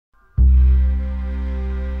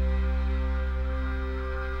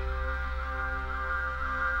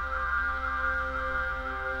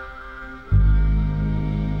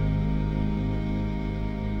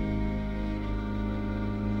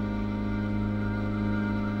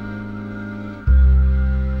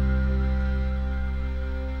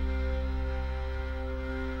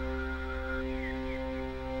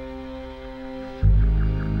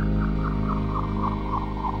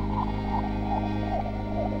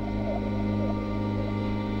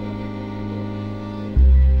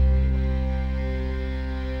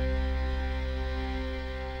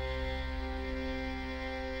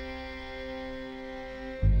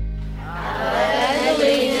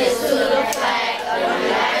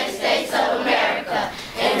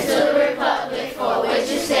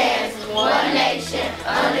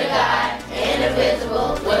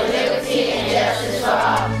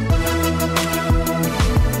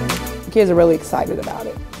Kids are really excited about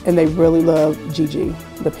it, and they really love JiJi,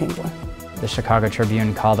 the penguin. The Chicago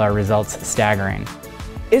Tribune called our results staggering.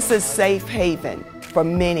 It's a safe haven for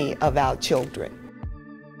many of our children.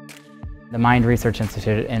 The Mind Research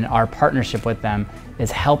Institute and our partnership with them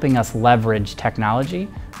is helping us leverage technology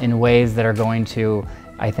in ways that are going to,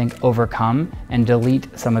 I think, overcome and delete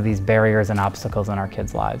some of these barriers and obstacles in our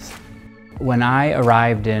kids' lives. When I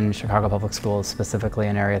arrived in Chicago Public Schools, specifically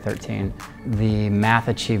in Area 13, the math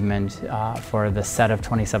achievement for the set of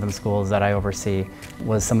 27 schools that I oversee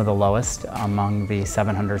was some of the lowest among the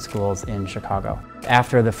 700 schools in Chicago.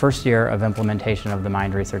 After the first year of implementation of the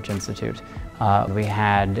Mind Research Institute, we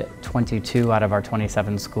had 22 out of our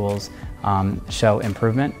 27 schools show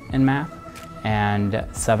improvement in math, and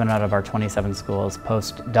 7 out of our 27 schools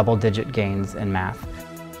post double-digit gains in math.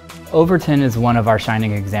 Overton is one of our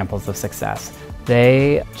shining examples of success.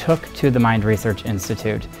 They took to the Mind Research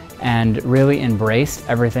Institute and really embraced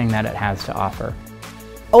everything that it has to offer.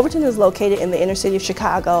 Overton is located in the inner city of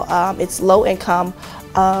Chicago. It's low income.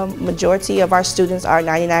 Majority of our students are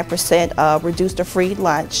 99% reduced or free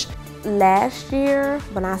lunch. Last year,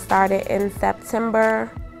 when I started in September,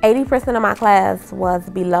 80% of my class was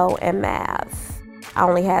below in math. I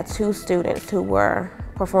only had 2 students who were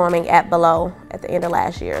performing at below at the end of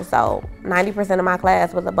last year, so 90% of my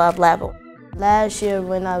class was above level. Last year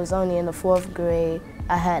when I was only in the 4th grade,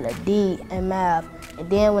 I had a D in math, and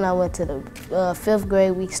then when I went to the 5th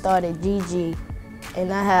grade, we started JiJi,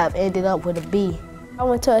 and I have ended up with a B. I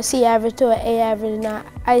went to a C average to an A average, and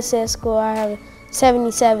I said school I have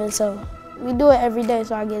 77, so we do it every day,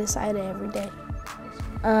 so I get excited every day.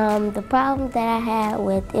 The problem that I had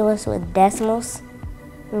was with decimals,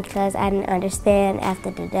 because I didn't understand after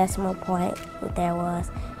the decimal point what there was.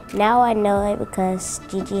 Now I know it because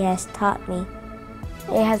JiJi has taught me.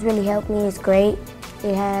 It has really helped me. It's great.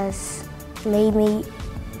 It has made me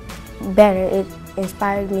better. It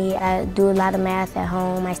inspired me. I do a lot of math at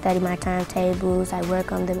home. I study my timetables. I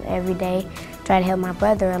work on them every day. Try to help my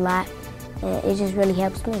brother a lot. And it just really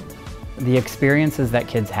helps me. The experiences that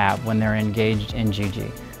kids have when they're engaged in JiJi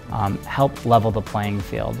help level the playing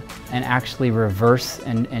field and actually reverse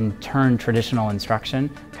and turn traditional instruction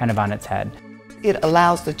kind of on its head. It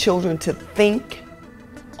allows the children to think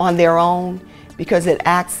on their own because it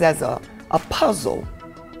acts as a puzzle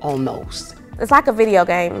almost. It's like a video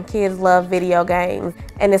game. Kids love video games,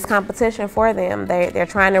 and it's competition for them. They're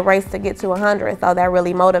trying to race to get to 100, so that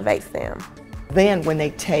really motivates them. Then when they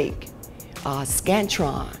take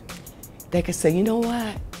Scantron, they can say, you know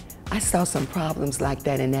what? I saw some problems like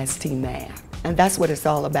that in ST Math. And that's what it's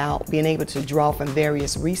all about, being able to draw from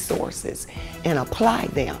various resources and apply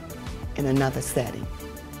them in another setting.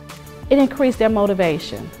 It increased their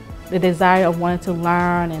motivation, the desire of wanting to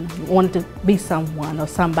learn and wanting to be someone or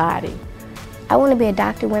somebody. I want to be a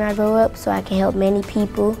doctor when I grow up so I can help many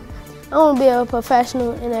people. I want to be a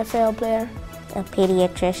professional NFL player. A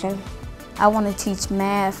pediatrician. I want to teach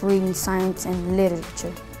math, reading, science, and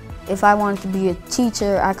literature. If I wanted to be a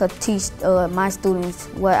teacher, I could teach my students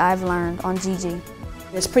what I've learned on JiJi.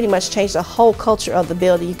 It's pretty much changed the whole culture of the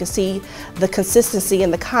building. You can see the consistency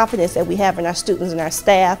and the confidence that we have in our students and our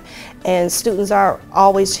staff. And students are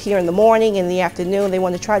always here in the morning and in the afternoon. They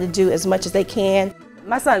want to try to do as much as they can.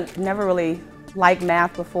 My son never really liked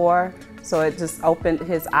math before, so it just opened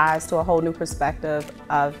his eyes to a whole new perspective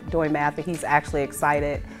of doing math, and he's actually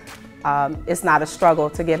excited. It's not a struggle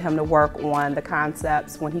to get him to work on the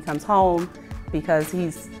concepts when he comes home because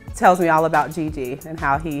he tells me all about JiJi and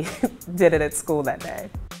how he did it at school that day.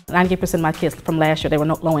 90% of my kids from last year, they were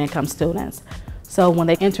low-income students. So when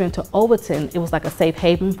they enter into Overton, it was like a safe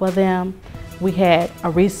haven for them. We had a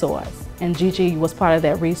resource, and JiJi was part of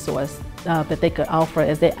that resource that they could offer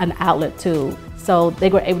as an outlet too. So they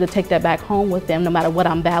were able to take that back home with them no matter what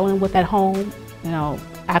I'm battling with at home. You know,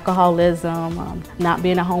 alcoholism, not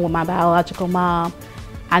being at home with my biological mom.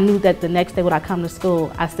 I knew that the next day when I come to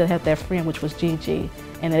school, I still have that friend, which was JiJi,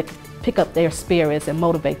 and it could pick up their spirits and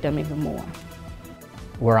motivate them even more.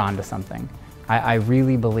 We're on to something. I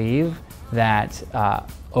really believe that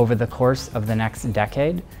over the course of the next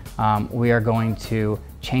decade, we are going to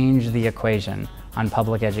change the equation on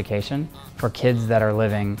public education for kids that are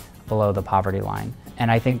living below the poverty line. And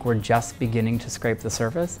I think we're just beginning to scrape the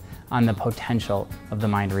surface on the potential of the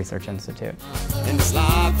Mind Research Institute. In this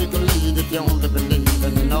life you can lead if you only believe,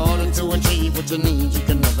 and in order to achieve what you need, you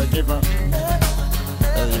can never give up.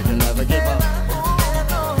 You can never give up.